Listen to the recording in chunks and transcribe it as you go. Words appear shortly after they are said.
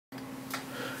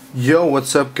Yo,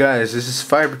 what's up guys? This is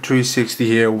Vyper360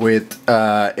 here with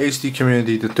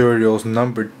HDCommunity Tutorials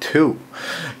number 2.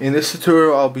 In this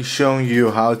tutorial I'll be showing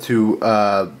you how to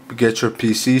get your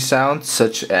PC sound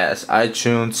such as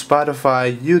iTunes,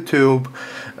 Spotify, YouTube,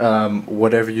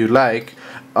 whatever you like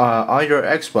on your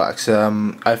Xbox.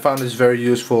 I found this very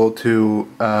useful to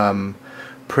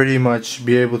pretty much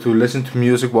be able to listen to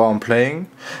music while I'm playing.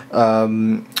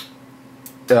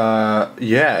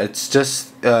 Yeah, it's just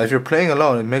if you're playing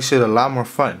alone, it makes it a lot more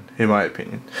fun, in my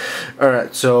opinion.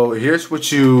 Alright, so here's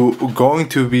what you going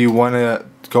to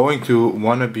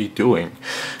wanna be doing.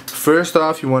 First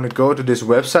off, you want to go to this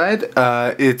website.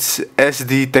 It's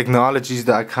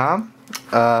sdtechnologies.com.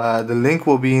 The link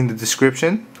will be in the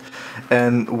description.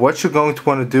 And what you're going to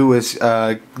want to do is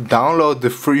download the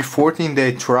free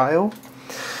 14-day trial.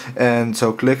 And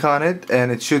so click on it,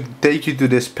 and it should take you to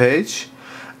this page.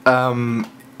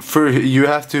 You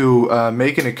have to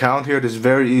make an account here. This is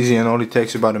very easy and only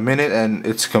takes about a minute, and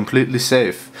it's completely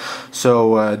safe.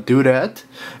 So do that,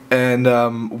 and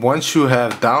once you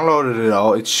have downloaded it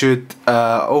all, it should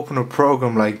open a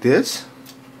program like this.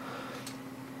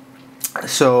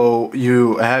 So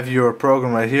you have your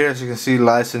program right here, as you can see,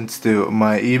 licensed to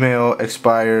my email,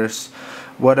 expires,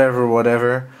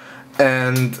 whatever,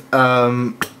 and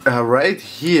right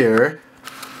here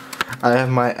I have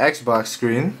my Xbox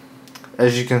screen,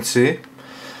 as you can see.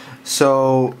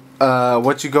 So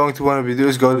what you're going to want to do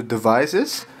is go to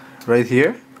devices right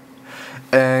here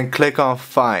and click on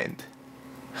find.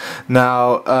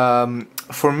 Now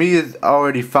for me it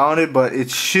already found it, but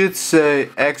it should say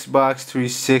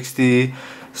XBox360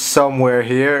 somewhere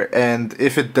here, and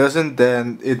if it doesn't,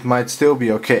 then it might still be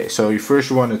okay. So you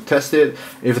first want to test it.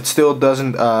 If it still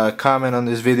doesn't, comment on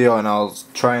this video and I'll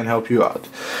try and help you out.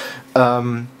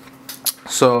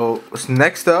 So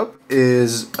next up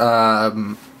is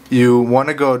you want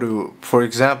to go to, for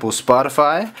example,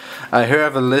 Spotify. I here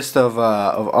have a list of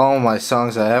all my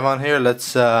songs I have on here.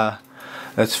 Let's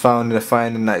find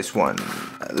a nice one.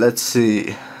 Let's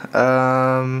see.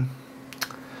 Man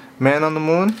on the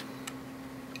Moon.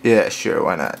 Yeah, sure,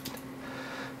 why not?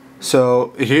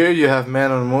 So here you have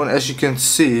Man on the Moon. As you can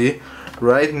see,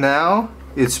 right now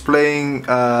it's playing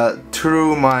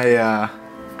through my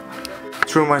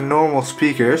normal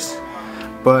speakers,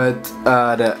 but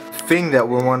the thing that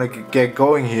we want to get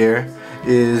going here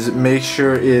is make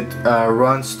sure it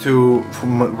runs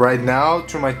right now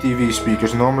through my TV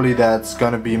speakers. Normally that's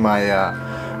gonna be my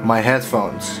my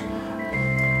headphones,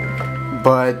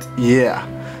 but yeah.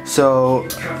 So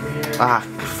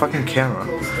fucking camera.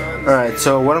 Alright,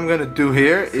 so what I'm gonna do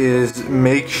here is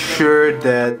make sure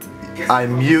that I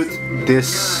mute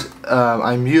this.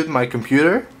 I mute my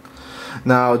computer.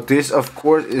 Now this of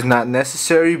course is not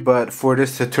necessary, but for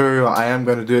this tutorial I am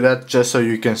going to do that just so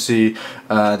you can see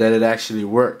that it actually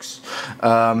works.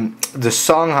 The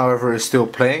song, however, is still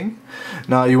playing.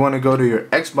 Now you want to go to your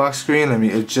Xbox screen. Let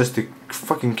me adjust the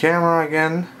fucking camera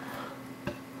again.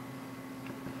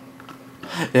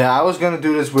 Yeah, I was gonna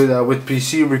do this with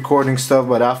PC recording stuff,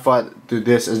 but I thought do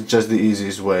this is just the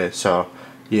easiest way. So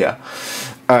yeah.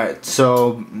 Alright,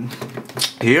 so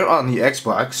here on the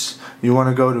Xbox, you want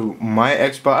to go to My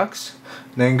Xbox,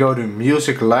 then go to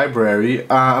Music Library.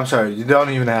 I'm sorry, you don't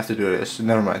even have to do this.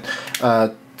 Never mind.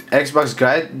 Xbox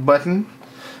Guide button.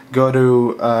 Go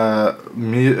to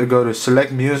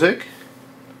Select Music.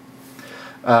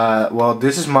 Well,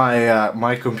 this is my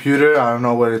my computer. I don't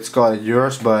know what it's called at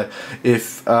yours, but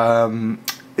if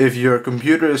your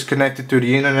computer is connected to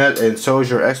the internet and so is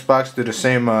your Xbox to the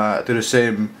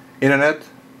same internet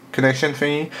connection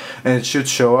thingy, and it should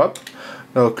show up.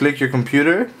 So click your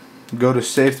computer, go to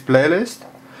Saved Playlist,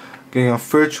 click on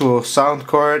Virtual Sound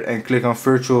Card, and click on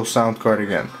Virtual Sound Card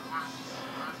again.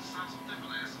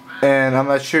 And I'm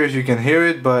not sure if you can hear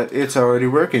it, but it's already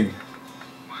working.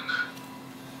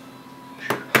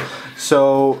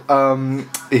 So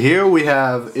here we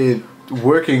have it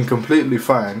working completely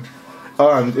fine.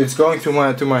 It's going to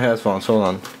my headphones. Hold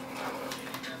on.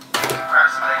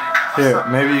 Here,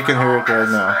 maybe you can hear it right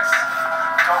now.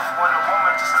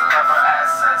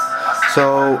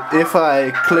 So if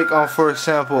I click on, for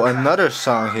example, another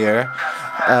song here,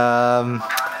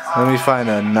 let me find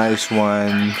a nice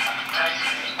one.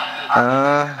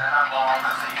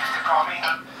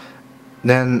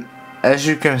 Then, as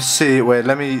you can see, wait,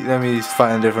 let me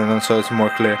find a different one so it's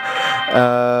more clear.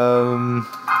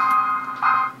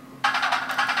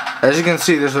 As you can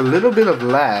see, there's a little bit of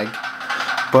lag,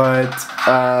 but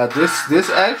this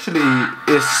actually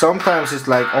is, sometimes it's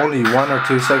like only 1 or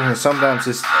 2 seconds, sometimes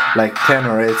it's like 10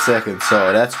 or 8 seconds,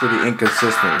 so that's pretty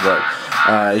inconsistent. But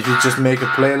if you just make a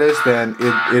playlist, then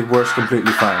it works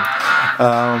completely fine.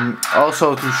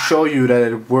 Also, to show you that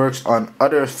it works on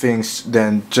other things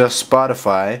than just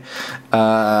Spotify,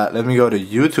 let me go to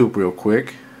YouTube real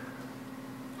quick.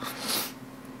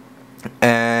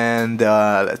 And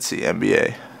let's see,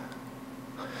 NBA.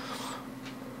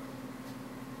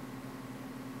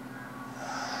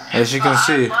 As you can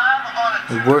see,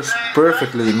 it works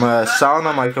perfectly. My sound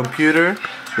on my computer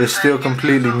is still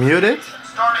completely muted,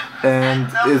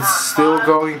 and it's still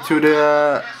going to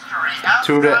the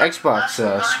Xbox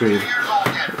screen.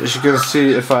 As you can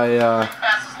see, if I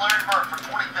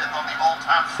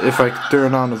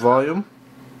turn on the volume,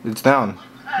 it's down,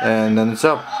 and then it's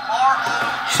up.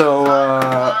 So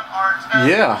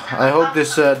yeah, I hope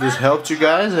this helped you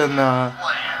guys, and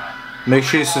make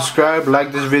sure you subscribe,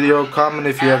 like this video, comment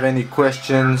if you have any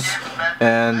questions,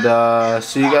 and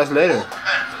see you guys later.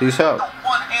 Peace out.